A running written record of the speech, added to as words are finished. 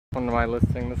One of my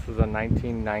listing, this is a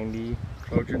 1990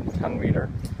 Trojen 10 meter.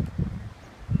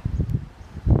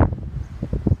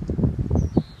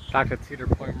 Docked at Cedar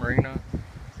Point Marina,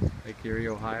 Lake Erie,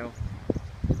 Ohio.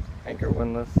 Anchor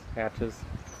windlass, hatches,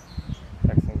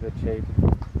 deck's in good shape.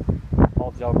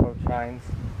 All gel coat shines.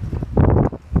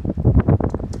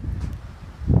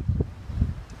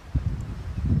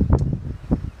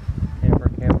 Amber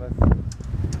canvas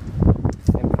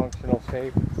in functional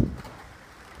shape.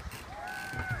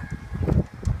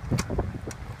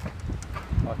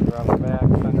 Walk around the back,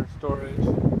 center storage.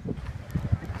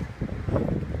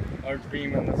 Large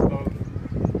beam in this boat.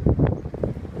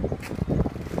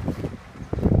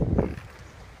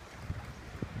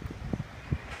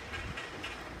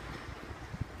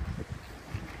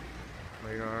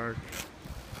 My yard.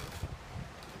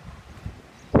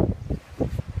 I'll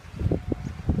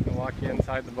walk you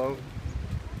inside the boat.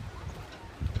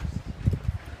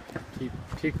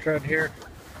 Teak tread here.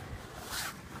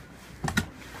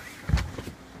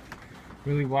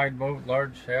 Really wide boat,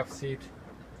 large half seat,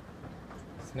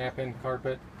 snap-in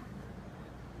carpet.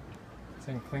 It's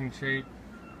in clean shape.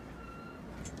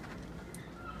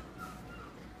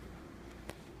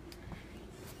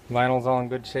 Vinyl's all in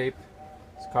good shape.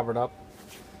 It's covered up.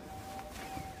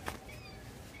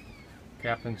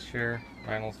 Captain's chair,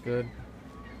 vinyl's good.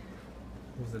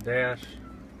 There's the dash.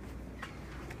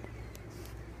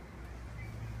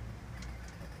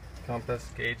 Compass,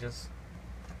 gauges,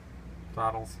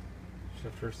 bottles,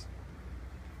 shifters,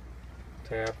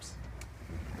 tabs,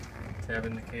 tab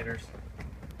indicators,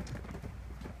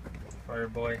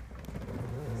 Fireboy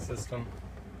system,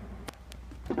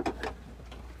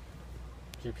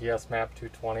 GPS map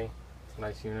 220, it's a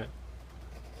nice unit,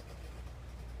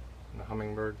 and the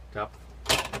Hummingbird depth,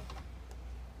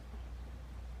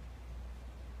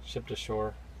 ship to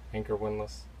shore, anchor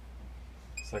windlass,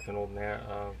 it's like an old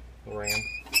Ram.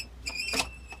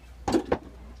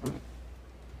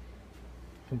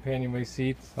 Companionway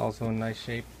seats, also in nice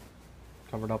shape,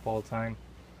 covered up all the time.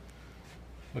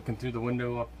 Looking through the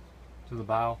window up to the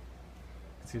bow, you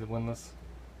can see the windlass.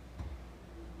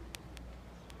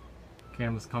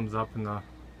 Canvas comes up in the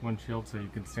windshield so you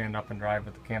can stand up and drive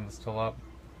with the canvas still up.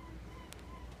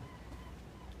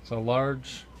 It's a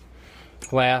large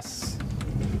glass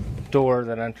door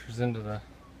that enters into the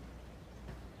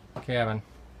cabin.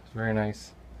 It's very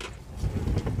nice.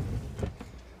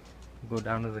 Go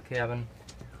down to the cabin.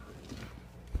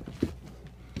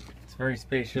 It's very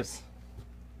spacious.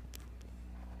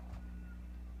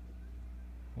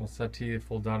 We'll settee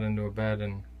fold out into a bed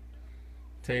and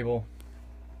table.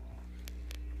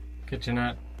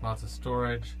 Kitchenette, lots of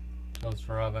storage,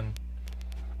 toaster oven,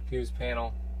 fuse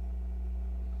panel,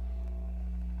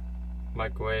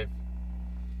 microwave,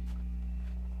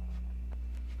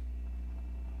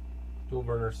 dual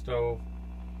burner stove,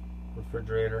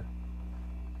 refrigerator.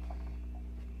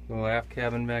 Little aft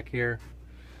cabin back here.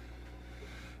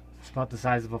 It's about the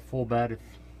size of a full bed if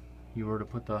you were to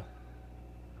put the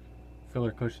filler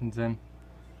cushions in.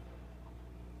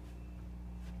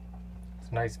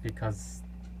 It's nice because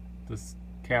this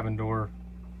cabin door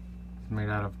is made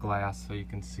out of glass so you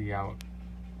can see out.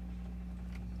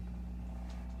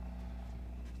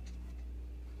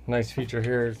 Nice feature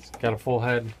here, it's got a full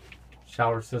head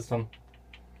shower system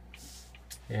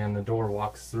and the door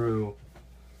walks through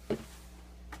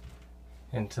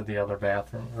into the other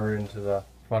bathroom, or into the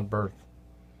front berth.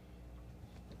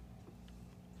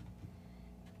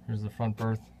 Here's the front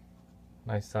berth,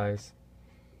 nice size,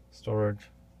 storage,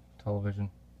 television.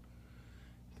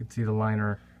 You can see the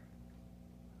liner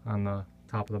on the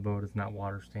top of the boat is not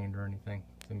water stained or anything,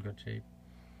 it's in good shape.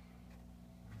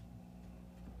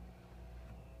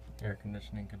 Air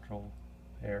conditioning control,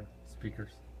 air,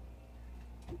 speakers.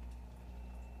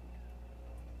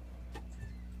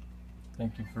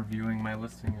 Thank you for viewing my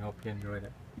listing. I hope you enjoyed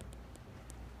it.